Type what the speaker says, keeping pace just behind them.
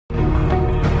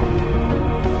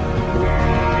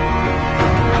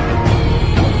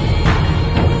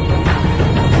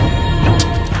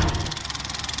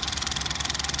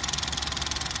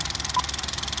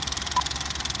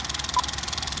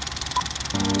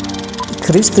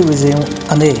క్రీస్తు విజయం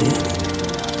అనే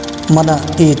మన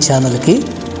ఈ ఛానల్కి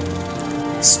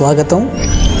స్వాగతం,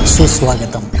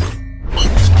 సుస్వాగతం.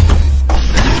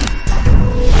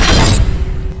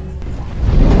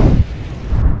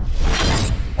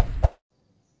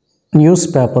 న్యూస్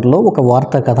పేపర్లో ఒక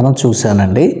వార్తా కథనం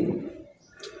చూశానండి.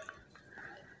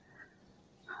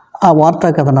 ఆ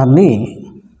వార్తా కథనాన్ని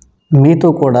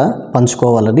మీతో కూడా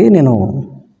పంచుకోవాలని నేను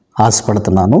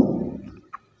ఆశపడుతున్నాను.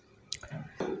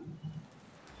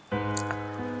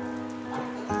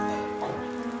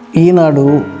 ఈనాడు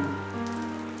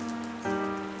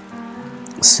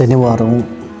శనివారం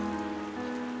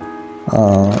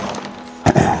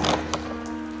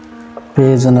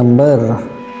పేజ్ నెంబర్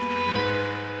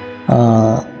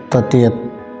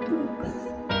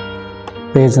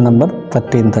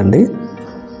 13th అండి.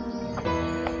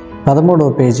 13వ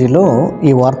పేజీలో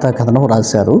ఈ వార్తా కథనం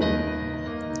రాశారు.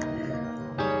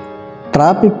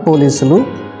 ట్రాఫిక్ పోలీసులు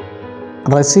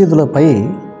రసీదులపై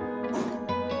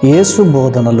యేసు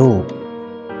బోధనలు.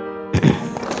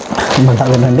 మళ్ళా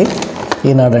వినండి,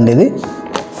 ఈనాడండి ఇది.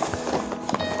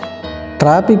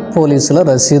 ట్రాఫిక్ పోలీసుల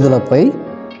రసీదులపై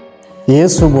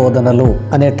యేసు బోధనలు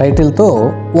అనే టైటిల్తో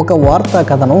ఒక వార్తా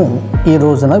కథనం ఈ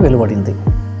రోజున వెలువడింది.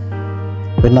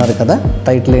 విన్నారు కదా,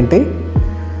 టైటిల్ ఏంటి?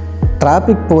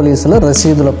 ట్రాఫిక్ పోలీసుల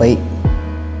రసీదులపై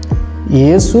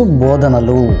యేసు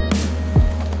బోధనలు.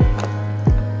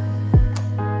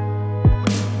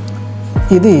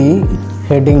 ఇది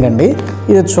హెడ్డింగ్ అండి.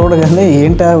 ఇది చూడగానే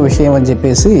ఏంటా విషయం అని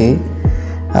చెప్పేసి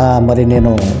మరి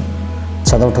నేను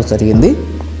చదవటం జరిగింది.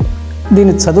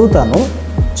 దీన్ని చదువుతాను.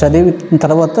 చదివిన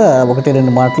తర్వాత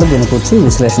 1-2 మాటలు దీని గురించి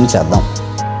విశ్లేషణ చేద్దాం.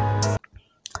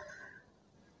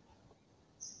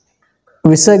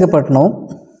 విశాఖపట్నం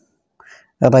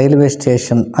రైల్వే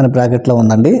స్టేషన్ అని బ్రాకెట్లో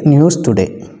ఉందండి. News today.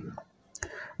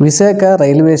 Visakha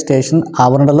railway station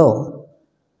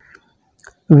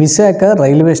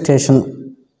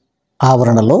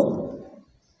ఆవరణలో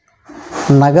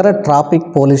నగర ట్రాఫిక్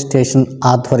పోలీస్ స్టేషన్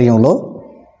ఆధ్వర్యంలో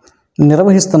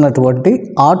నిర్వహిస్తున్నటువంటి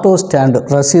ఆటో స్టాండ్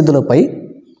రసీదులపై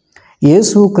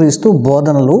యేసుక్రీస్తు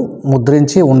బోధనలు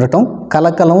ముద్రించి ఉండటం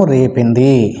కలకలం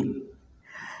రేపింది.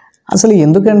 అసలు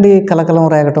ఎందుకండి కలకలం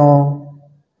రేగటం?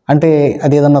 అంటే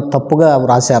అది ఏదన్నా తప్పుగా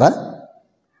రాశారా?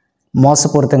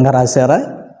 మోసపూరితంగా రాశారా?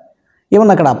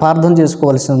 ఏమన్నా అక్కడ అపార్థం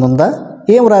చేసుకోవాల్సింది ఉందా?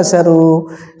 ఏం రాశారు?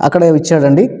 అక్కడ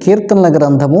ఇచ్చాడండి. కీర్తనల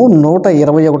గ్రంథము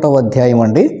 121వ అధ్యాయం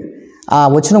అండి. ఆ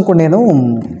వచనం కూడా నేను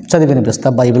చదివి వినిపిస్తా.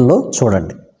 బైబిల్లో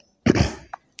చూడండి,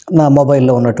 నా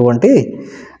మొబైల్లో ఉన్నటువంటి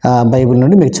బైబిల్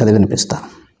నుండి మీకు చదివి వినిపిస్తా.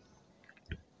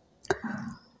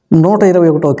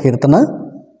 121వ కీర్తన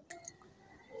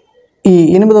ఈ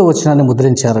 8వ వచనాన్ని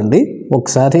ముద్రించారండి.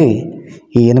 ఒకసారి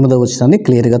ఈ 8వ వచనాన్ని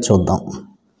క్లియర్గా చూద్దాం.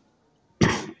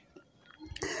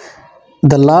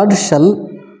 The lord shall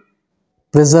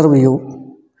preserve you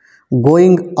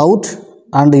going out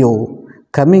and you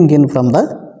coming in from the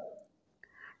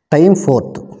time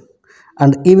forth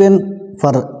and even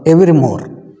for evermore.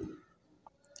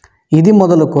 ఇది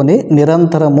మొదలుకొని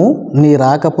నిరంతరము నీ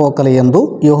రాకపోకలయందు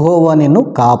యెహోవా నిన్ను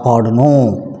కాపాడును.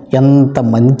 ఎంత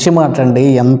మంచి మాట అండి,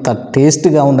 ఎంత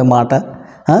టేస్ట్గా ఉంది మాట.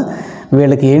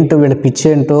 వీళ్ళకి ఏంటో, వీళ్ళ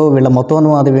పిచ్చేంటో, వీళ్ళ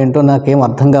మతోన్మాదం ఏంటో నాకేం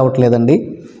అర్థం కావట్లేదండి.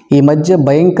 ఈ మధ్య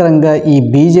భయంకరంగా ఈ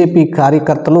బీజేపీ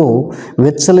కార్యకర్తలు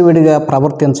విచ్చలవిడిగా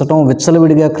ప్రవర్తించటం,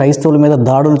 విచ్చలవిడిగా క్రైస్తవుల మీద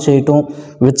దాడులు చేయటం,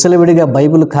 విచ్చలవిడిగా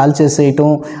బైబిల్ కాల్చేసేయటం,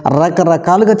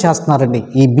 రకరకాలుగా చేస్తున్నారండి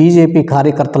ఈ బీజేపీ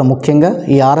కార్యకర్తలు. ముఖ్యంగా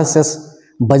ఈ ఆర్ఎస్ఎస్,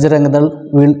 బజరంగ దళ్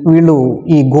వీళ్ళు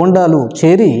ఈ గోండాలు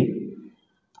చేరి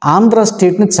ఆంధ్ర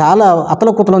స్టేట్ని చాలా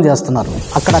అతలకుతలం చేస్తున్నారు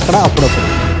అక్కడక్కడ అప్పుడప్పుడు.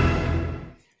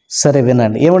 సరే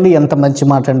వినండి. ఏమండి, ఎంత మంచి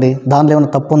మాట అండి. దానిలో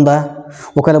ఏమైనా తప్పు ఉందా?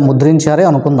 ఒకవేళ ముద్రించారే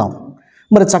అనుకుందాం.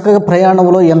 మరి చక్కగా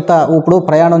ప్రయాణంలో ఇప్పుడు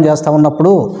ప్రయాణం చేస్తూ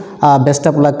ఉన్నప్పుడు బెస్ట్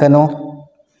ఆఫ్ లక్ అనో,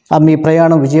 మీ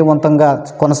ప్రయాణం విజయవంతంగా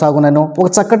కొనసాగునను ఒక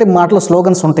చక్కటి మాటలు,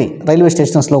 స్లోగన్స్ ఉంటాయి రైల్వే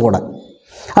స్టేషన్స్లో కూడా.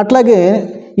 అట్లాగే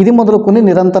ఇది మొదలుకొని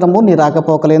నిరంతరము నీ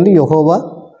రాకపోకలేంది యెహోవా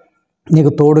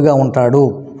నీకు తోడుగా ఉంటాడు.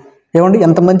 ఏమండి,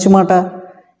 ఎంత మంచి మాట.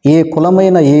 ఏ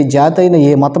కులమైన, ఏ జాతి అయినా,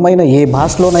 ఏ మతమైన, ఏ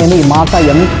భాషలోనైనా ఈ మాట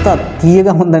ఎంత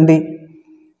తీయగా ఉందండి.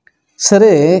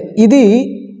 సరే, ఇది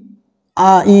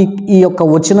ఈ యొక్క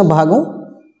వచ్చిన భాగం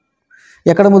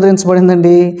ఎక్కడ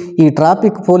ముద్రించబడిందండి? ఈ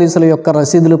ట్రాఫిక్ పోలీసుల యొక్క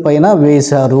రసీదుల పైన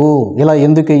వేశారు. ఇలా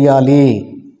ఎందుకు వెయ్యాలి?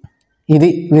 ఇది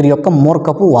వీరి యొక్క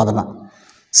మూర్ఖపు వాదన.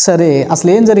 సరే, అసలు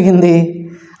ఏం జరిగింది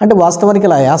అంటే వాస్తవానికి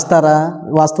ఇలా వేస్తారా?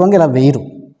 వాస్తవంగా ఇలా వేయరు.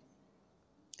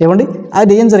 ఏమండి,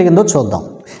 అది ఏం జరిగిందో చూద్దాం.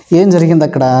 ఏం జరిగింది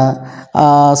అక్కడ?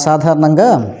 సాధారణంగా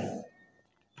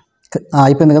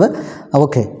అయిపోయింది కదా,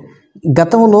 ఓకే.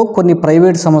 గతంలో కొన్ని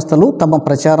ప్రైవేట్ సంస్థలు తమ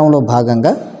ప్రచారంలో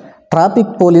భాగంగా ట్రాఫిక్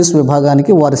పోలీస్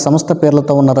విభాగానికి వారి సంస్థ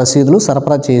పేర్లతో ఉన్న రసీదులు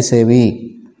సరఫరా చేసేవి.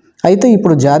 అయితే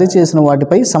ఇప్పుడు జారీ చేసిన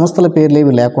వాటిపై సంస్థల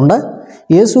పేర్లేవి లేకుండా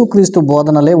యేసుక్రీస్తు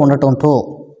బోధనలే ఉండటంతో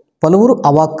పలువురు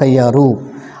అవాక్కయ్యారు.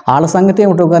 వాళ్ళ సంగతి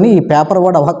ఏమిటో కానీ ఈ పేపర్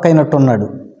వాడు అవాక్కైనట్టున్నాడు.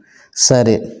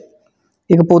 సరే,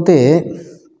 ఇకపోతే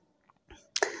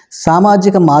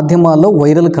సామాజిక మాధ్యమాల్లో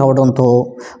వైరల్ కావడంతో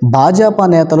భాజపా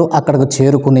నేతలు అక్కడికి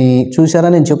చేరుకుని, చూసారా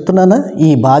నేను చెప్తున్నానా, ఈ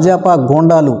భాజపా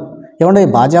గోండాలు ఏమంటే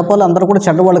భాజపాలు అందరూ కూడా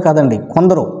చెడ్డవాళ్ళు కాదండి,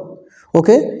 కొందరు.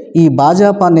 ఓకే, ఈ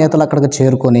భాజపా నేతలు అక్కడికి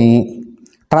చేరుకొని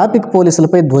ట్రాఫిక్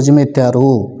పోలీసులపై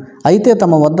ధ్వజమెత్తారు. అయితే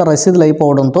తమ వద్ద రసీదులు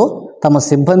అయిపోవడంతో తమ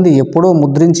సిబ్బంది ఎప్పుడో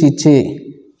ముద్రించి ఇచ్చే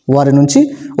వారి నుంచి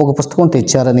ఒక పుస్తకం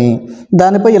తెచ్చారని,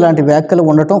 దానిపై ఇలాంటి వ్యాఖ్యలు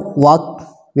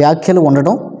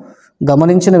ఉండటం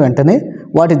గమనించిన వెంటనే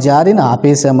వాటి జారీని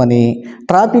ఆపేశామని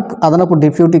ట్రాఫిక్ అదనపు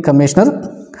డిప్యూటీ కమిషనర్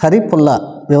హరిపుల్లా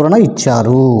వివరణ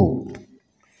ఇచ్చారు.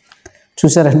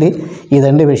 చూసారండి,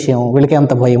 ఇదండి విషయం. వీళ్ళకి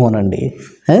ఎంత భయమోనండి.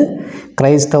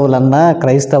 క్రైస్తవులన్నా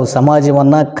క్రైస్తవ సమాజం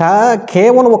అన్నా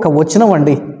కేవలం ఒక వచనం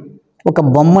అండి, ఒక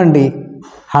బొమ్మండి,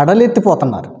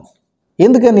 హడలెత్తిపోతున్నారు.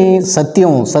 ఎందుకని?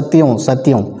 సత్యం సత్యం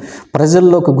సత్యం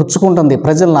ప్రజల్లోకి గుచ్చుకుంటుంది,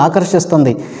 ప్రజల్ని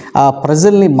ఆకర్షిస్తుంది, ఆ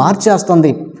ప్రజల్ని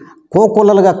మార్చేస్తుంది.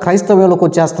 కోకొల్లలుగా క్రైస్తవ్యంలోకి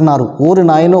వచ్చేస్తున్నారు. ఊరి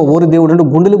నాయనో ఊరి దేవుడు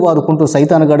గుండెలు బాదుకుంటూ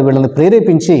సైతానుగాడు వీళ్ళని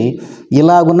ప్రేరేపించి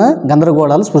ఇలాగున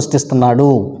గందరగోళాలు సృష్టిస్తున్నాడు.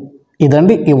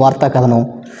 ఇదండి ఈ వార్తా కథనం.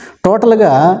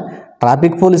 టోటల్గా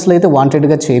ట్రాఫిక్ పోలీసులు అయితే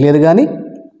వాంటెడ్గా చేయలేదు, కానీ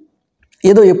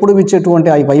ఏదో ఎప్పుడు ఇచ్చేటువంటి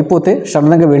అవి అయిపోతే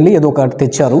సడన్గా వెళ్ళి ఏదో ఒకటి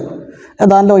తెచ్చారు.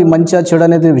 దానిలో ఈ మంచి చెడు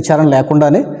అనేది విచారణ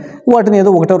లేకుండానే వాటిని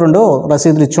ఏదో ఒకటో రెండో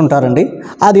రసీదులు ఇచ్చుంటారండి.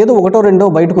 అది ఏదో ఒకటో రెండో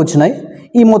బయటకు వచ్చినాయి.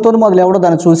 ఈ మొత్తం మొదలు ఎవడో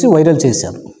దాన్ని చూసి వైరల్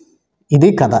చేశారు. ఇది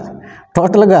కథ.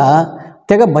 టోటల్గా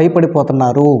తెగ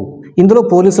భయపడిపోతున్నారు. ఇందులో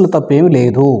పోలీసులు తప్పేమీ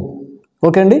లేదు.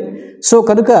 ఓకే అండి. సో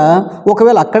కనుక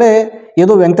ఒకవేళ అక్కడే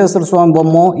ఏదో వెంకటేశ్వర స్వామి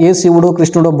బొమ్మ, ఏ శివుడో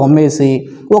కృష్ణుడో బొమ్మ వేసి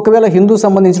ఒకవేళ హిందూ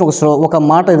సంబంధించిన ఒక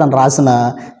మాట ఏదైనా రాసిన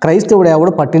క్రైస్తవుడు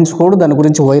ఎవడు పట్టించుకోడు, దాని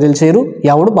గురించి వైరల్ చేయరు,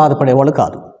 ఎవడు బాధపడేవాళ్ళు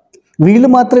కాదు. వీళ్ళు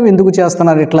మాత్రం ఎందుకు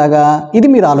చేస్తున్నారు ఇట్లాగా? ఇది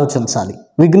మీరు ఆలోచించాలి.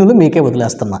 విఘ్నులు మీకే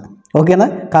వదిలేస్తున్నా. ఓకేనా?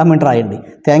 కామెంట్ రాయండి.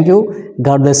 Thank you.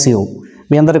 God bless you.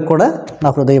 మీ అందరికి కూడా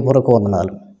నా హృదయపూర్వక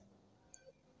వందనాలు.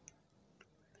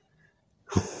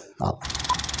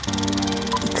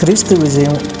 క్రీస్తు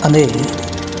విజయం అనే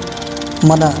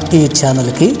మన ఈ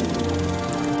ఛానల్కి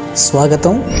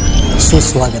స్వాగతం,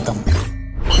 సుస్వాగతం.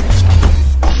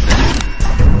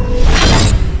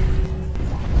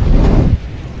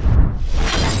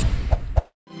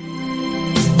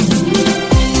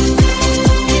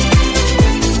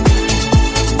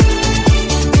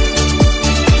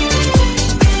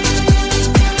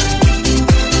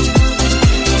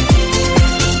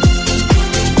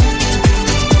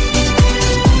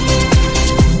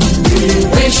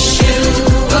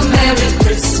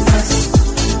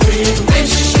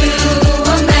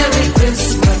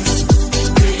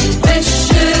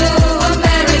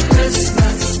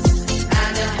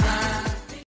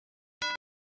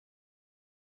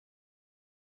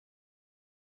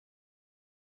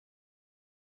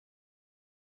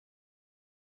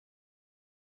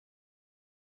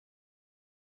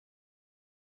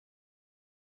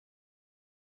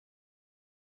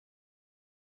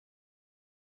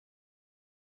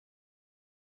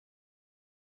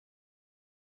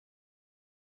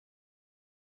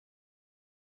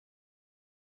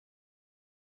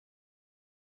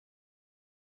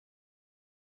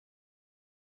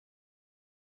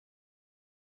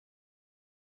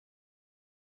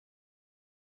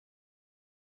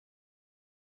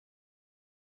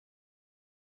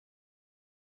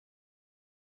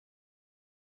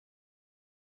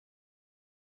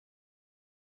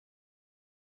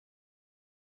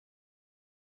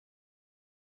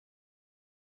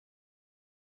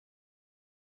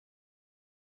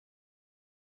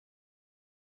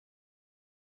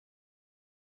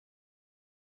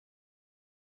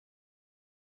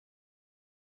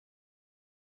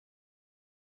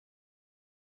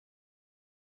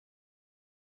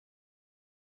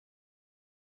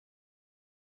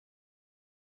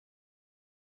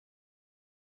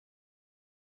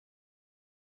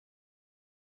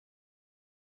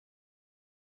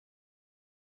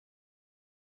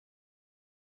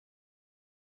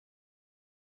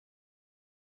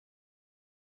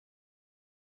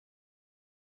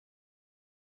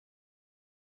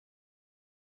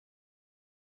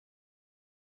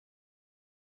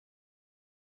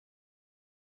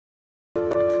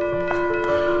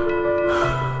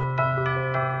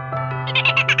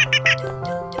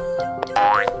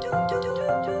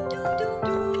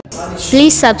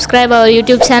 Please subscribe our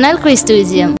YouTube channel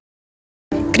Kreesthuvijayam.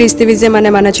 Kreesthuvijayam అనే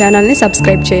మన ఛానల్ని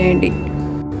సబ్స్క్రైబ్ చేయండి.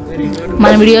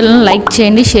 మన వీడియోలను లైక్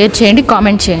చేయండి, షేర్ చేయండి,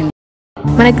 కామెంట్ చేయండి.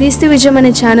 మన క్రీస్తు విజయం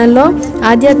అనే ఛానల్లో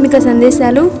ఆధ్యాత్మిక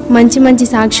సందేశాలు, మంచి మంచి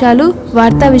సాక్ష్యాలు,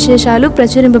 వార్తా విశేషాలు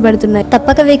ప్రచురింపబడుతున్నాయి.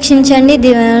 తప్పక వీక్షించండి,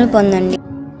 దీవెనలు పొందండి.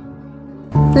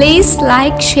 Please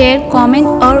like, share, comment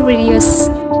our videos.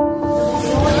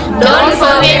 Don't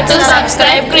forget to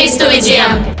subscribe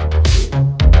Kreesthuvijayam.